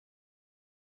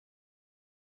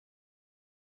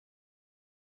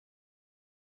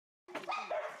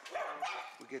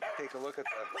get to take a look at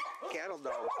the cattle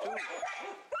dogs too.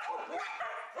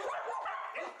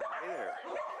 Hi there.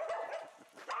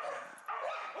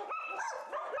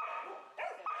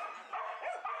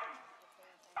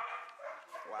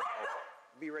 Wow.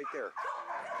 Be right there.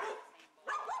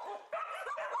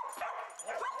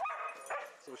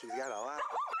 So she's got a lot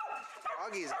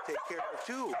of doggies to take care of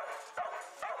too.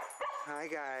 Hi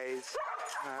guys.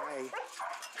 Hi.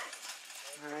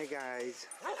 Hi guys.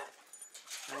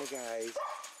 Hi guys.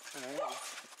 Hi.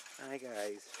 Hi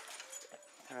guys.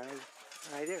 Hi.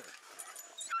 Hi there.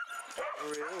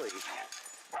 Really?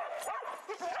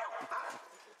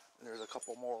 There's a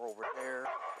couple more over there.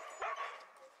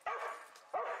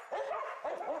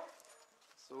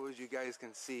 So as you guys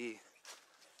can see,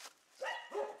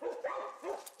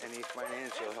 any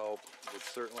financial help would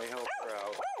certainly help her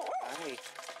out. Hi.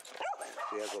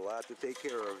 She has a lot to take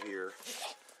care of here.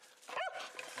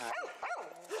 Hi.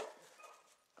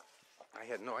 I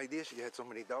had no idea she had so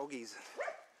many doggies.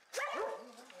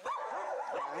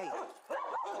 Hi.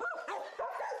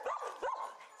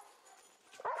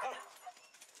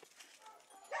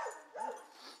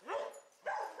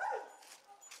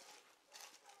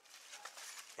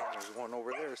 And there's one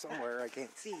over there somewhere I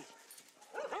can't see.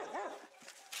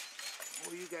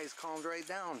 Oh, you guys calmed right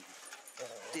down,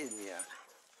 didn't ya?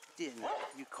 Didn't you?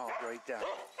 You calmed right down,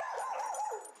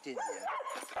 didn't ya?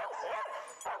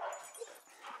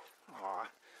 Aw,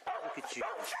 look at you.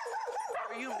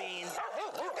 Are you mean?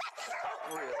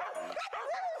 Really?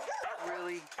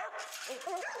 Really?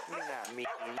 You're not mean.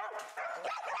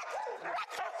 You're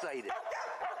excited.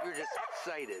 You're just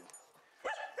excited.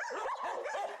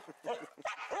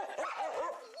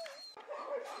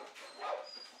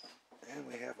 And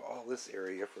we have all this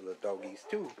area for the doggies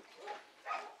too.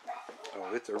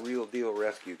 Oh, it's a real deal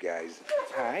rescue, guys.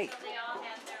 Hi. So they all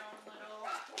have their own little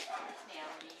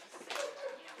personalities.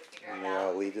 And they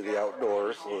all lead to the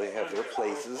outdoors, so they have their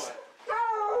places.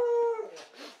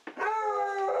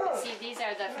 See, these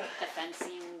are the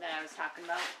fencing that I was talking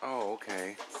about. Oh,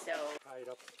 okay. So,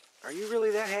 are you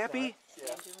really that happy?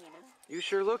 Yeah. You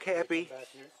sure look happy. Back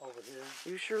here, over here.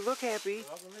 You sure look happy.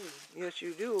 Yes,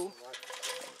 you do.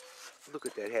 Look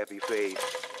at that happy face.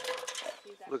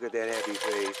 Look at that happy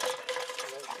face.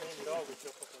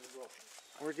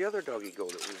 Where'd the other doggy go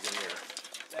that was in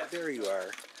there? There you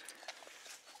are.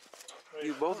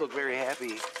 You both look very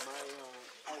happy.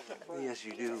 Yes,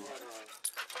 you do.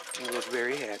 You look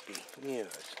very happy.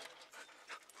 Yes.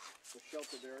 The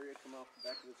sheltered area come off the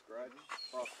back of this garage,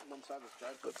 off one side of this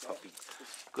garage. Good puppies.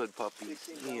 Good puppies.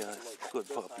 Yes, good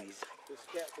puppies.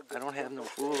 I don't have no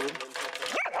food.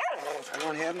 I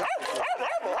don't have no food.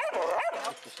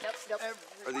 nope.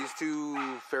 Are these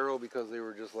two feral because they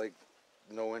were just like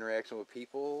no interaction with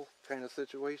people kind of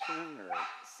situation? Or?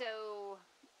 So,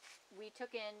 we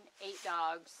took in 8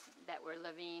 dogs that were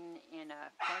living in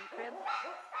a corn crib.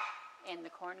 And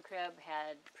the corn crib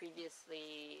had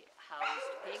previously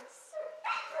housed pigs.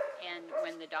 And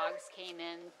when the dogs came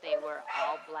in, they were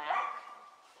all black.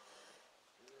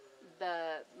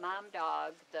 The mom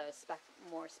dog, the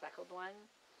more speckled one,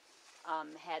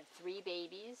 had 3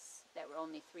 babies that were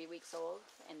only 3 weeks old,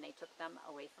 and they took them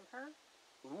away from her.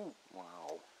 Ooh,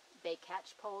 wow. They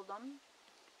catch-polled them,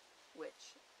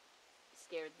 which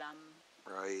scared them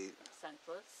Right.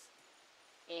 senseless.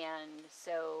 And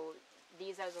so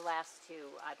these are the last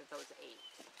 2 out of those 8.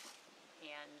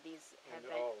 And these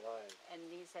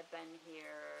have been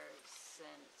here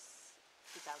since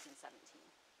 2017.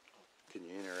 Can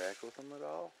you interact with them at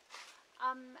all?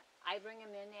 I bring them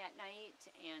in at night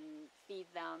and feed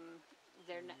them.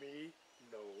 They're Me?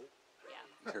 No. yeah.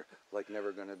 They're like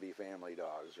never going to be family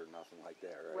dogs or nothing like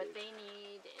that, right? What they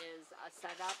need is a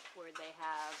setup where they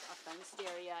have a fenced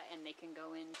area and they can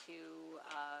go into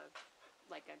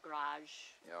like a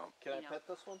garage. Yeah. Can I pet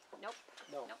this one? Nope.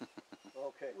 No. Nope.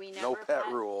 Okay. We No never pet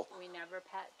rule. We never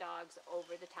pet dogs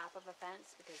over the top of a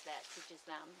fence because that teaches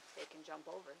them they can jump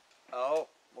over. Oh,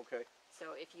 okay.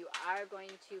 So if you are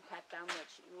going to pet them,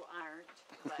 which you aren't,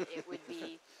 but it would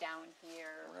be down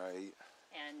here Right.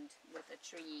 and with a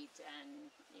treat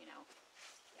and,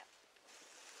 yeah.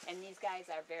 And these guys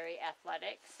are very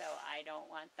athletic, so I don't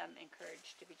want them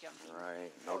encouraged to be jumping.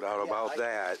 Right. No doubt about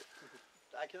that.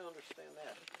 I can understand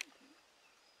that.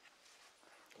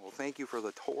 Well, thank you for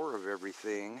the tour of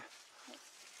everything.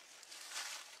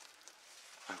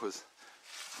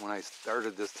 When I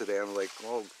started this today, I'm like,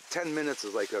 well, 10 minutes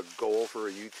is like a goal for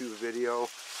a YouTube video.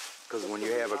 Because when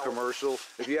you have a commercial,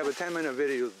 if you have a 10-minute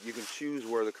video, you can choose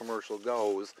where the commercial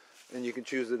goes. And you can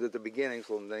choose it at the beginning,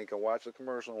 so then you can watch the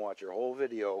commercial and watch your whole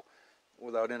video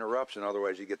without interruption.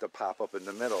 Otherwise, you get to pop up in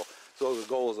the middle. So the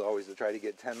goal is always to try to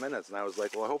get 10 minutes. And I was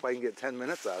like, well, I hope I can get 10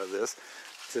 minutes out of this.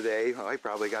 Today, well, I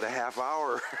probably got a half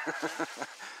hour.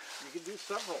 You can do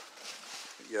several.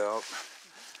 Yep.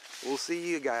 We'll see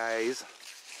you guys.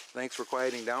 Thanks for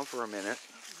quieting down for a minute.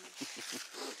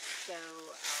 So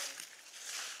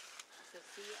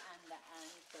see on the end,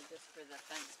 so just for the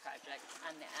fence project,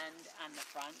 on the end, on the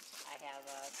front, I have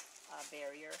a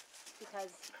barrier,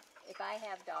 because if I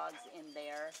have dogs in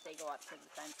there, they go up to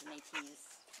the fence and they tease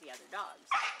the other dogs.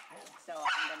 So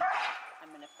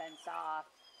I'm gonna fence off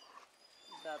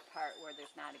the part where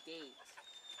there's not a gate.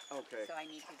 Okay. So I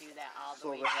need to do that all the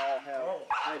So way they all down. have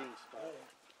hiding spots.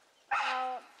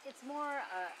 It's more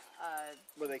a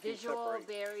Where they can visual separate.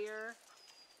 barrier.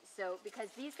 So, because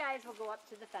these guys will go up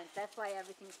to the fence, that's why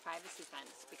everything's privacy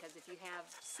fence. Because if you have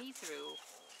see-through,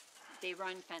 they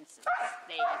run fences.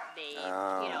 They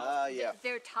you know, yeah.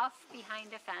 they're tough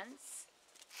behind a fence,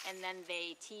 and then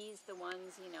they tease the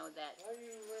ones, you know, that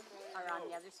are on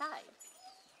the other side.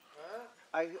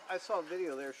 I saw a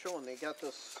video they were showing they got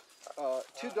this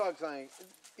two dogs on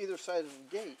either side of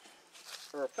the gate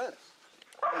or a fence.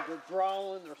 And they're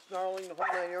growling, they're snarling, the whole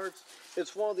 9 yards.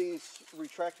 It's one of these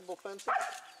retractable fences.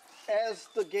 As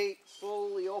the gate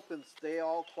slowly opens, they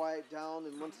all quiet down,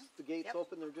 and once the gate's Yep.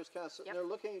 open, they're just kind of sitting Yep. there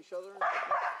looking at each other,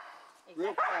 and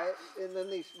real quiet. And then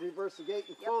they reverse the gate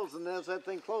and close, and as that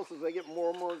thing closes, they get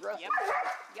more and more aggressive.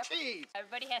 Yep. Jeez.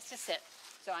 Everybody has to sit.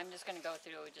 So I'm just going to go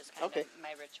through just kind Okay. of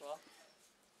my ritual.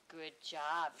 Good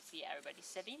job. See, everybody's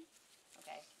sitting.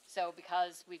 Okay. So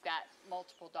because we've got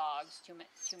multiple dogs, too many,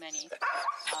 so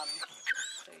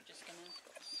you're just going to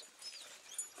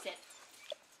sit.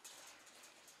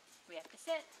 We have to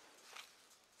sit.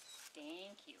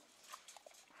 Thank you.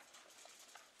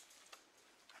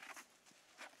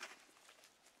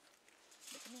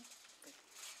 Look at me. Good.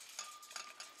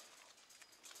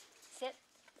 Sit.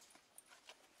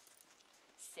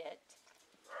 Sit.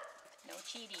 No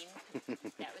cheating.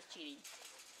 That was cheating.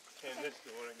 And this is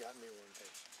the one that got me one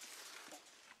day.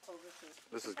 Over to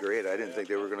This is great. I didn't think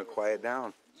they were going to quiet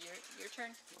down. your turn.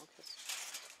 Okay.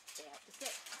 They have to sit.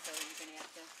 So you're going to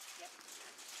have to, yep.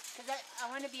 Because I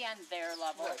want to be on their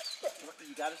level.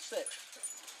 You gotta sit.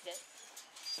 Sit.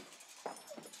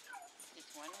 Just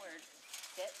one word.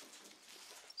 Sit.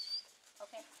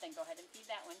 Okay, then go ahead and feed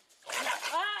that one.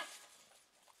 Ah!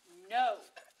 No.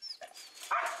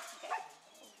 Okay.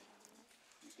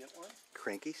 You get one.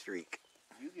 Cranky streak.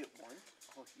 You get one.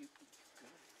 Oh, you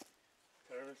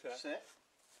Whatever it's at. sit.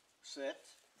 Sit.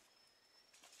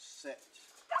 Sit.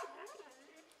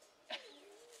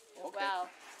 Okay. Well,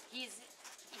 he's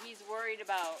worried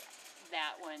about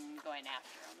that one going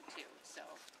after him too. So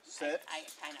Sit. I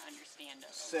kind of understand it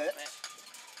a Sit. little bit.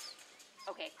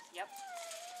 Okay. Yep.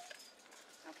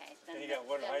 Okay. Then And you got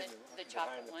one then hiding the behind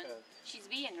chocolate the one. fence. She's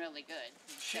being really good.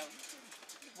 So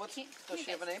What's, Can- does can she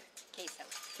you have a guys- name? queso.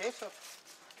 Queso.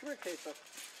 Come here, Queso.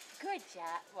 Good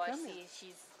job. Well, Come see,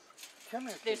 she's Come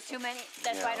here. there's too many.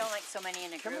 That's why I Yeah. don't like so many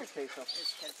in a Come here, group. Queso.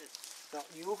 Is because it's No,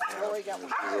 you already got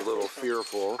one. He's a little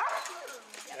fearful.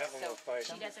 yeah, That one so will fight.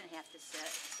 she doesn't have to sit.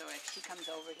 So if she comes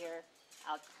over here,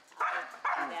 I'll do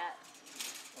that.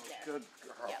 Yeah. Good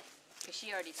girl. Yep. Because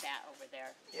she already sat over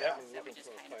there. That So one's we looking just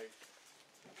for a kind of. fight.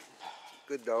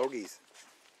 Good doggies.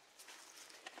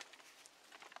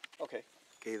 Okay.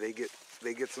 Okay, they get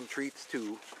some treats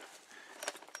too. Okay,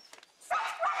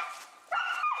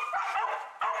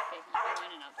 you can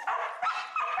win another.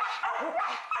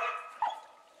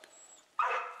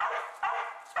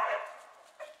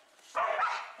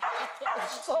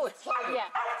 So excited. Yeah.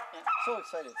 Yeah. So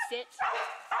excited. Sit. Okay,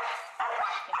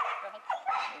 go ahead.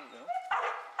 There you go. Okay.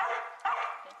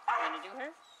 You want to do her?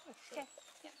 Okay.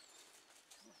 Yeah.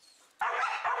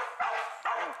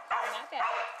 Not bad.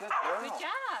 Good girl. Good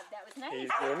job. That was nice. He's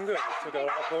doing good. He took out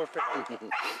all 4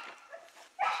 fingers.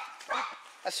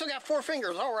 I still got 4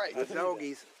 fingers. All right. Good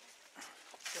doggies.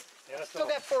 Yeah, that's Still all.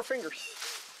 got 4 fingers.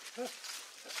 So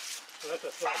that's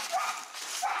a thumb.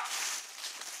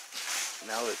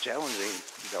 Now the challenging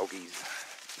doggies.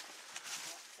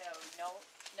 So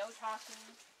no talking,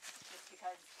 just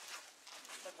because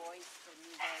the boys, the new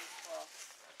boys,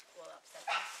 will upset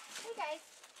them. Hey guys,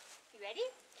 you ready?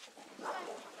 Come on.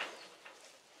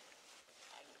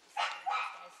 I get to see these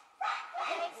guys.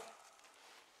 Hey guys.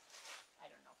 I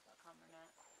don't know if they'll come or not.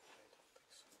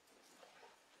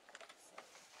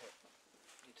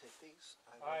 You take these.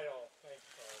 I don't think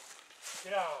so.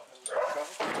 Get out. Get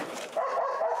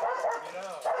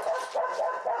out.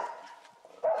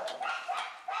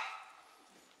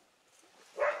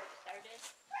 Started.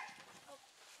 Oh,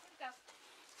 here we go.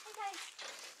 Hey guys.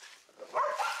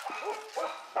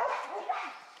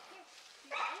 Here.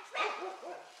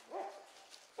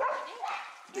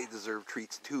 They deserve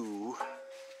treats too.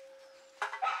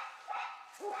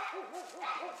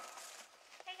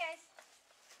 Hey guys.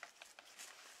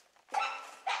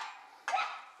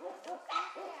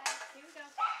 Here we go.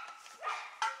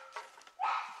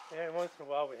 And once in a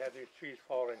while we have these trees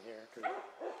fall in here.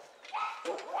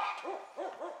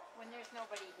 When there's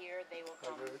nobody here, they will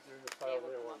come. There's a They pile will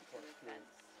there come one up to the point.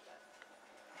 fence.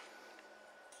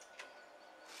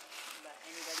 But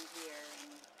anybody here,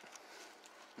 and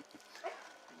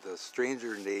The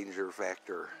stranger danger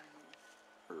factor.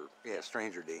 Or, yeah,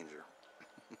 stranger danger.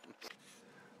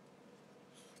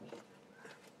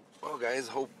 Well, guys,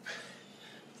 hope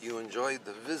you enjoyed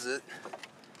the visit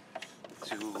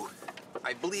to,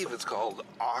 I believe it's called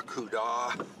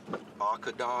Auchudagh,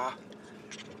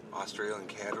 Australian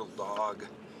Cattle Dog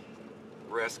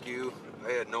Rescue.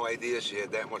 I had no idea she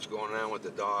had that much going on with the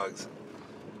dogs.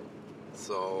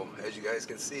 So, as you guys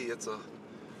can see, it's a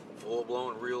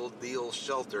full-blown, real-deal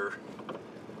shelter.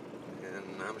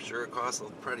 And I'm sure it costs a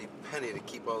pretty penny to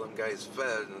keep all them guys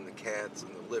fed, and the cats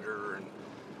and the litter and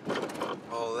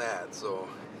all that. So,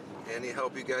 any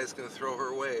help you guys can throw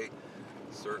her way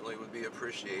certainly would be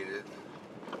appreciated.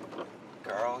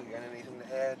 Carl, you got anything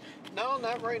to add? No,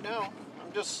 not right now.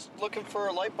 I'm just looking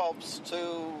for light bulbs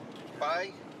to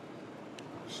buy.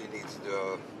 She needs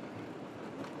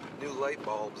new light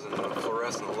bulbs and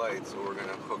fluorescent lights, so we're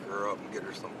gonna hook her up and get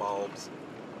her some bulbs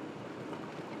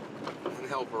and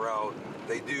help her out.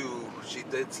 She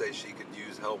did say she could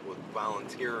use help with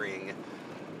volunteering.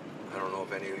 I don't know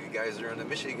if any of you guys are in the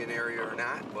Michigan area or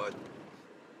not, but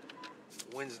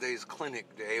Wednesday's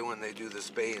clinic day when they do the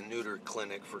spay and neuter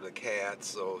clinic for the cats,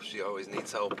 so she always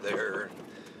needs help there.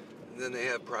 And then they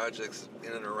have projects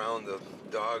in and around the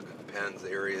dog pens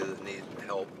area that need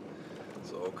help.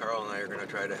 So Carl and I are going to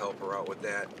try to help her out with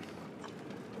that.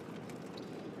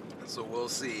 So we'll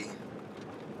see.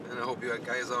 And I hope you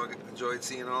guys all enjoyed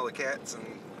seeing all the cats and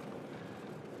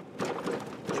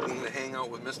getting to hang out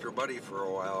with Mr. Buddy for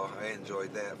a while. I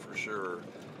enjoyed that for sure.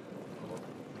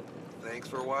 Thanks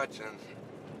for watching.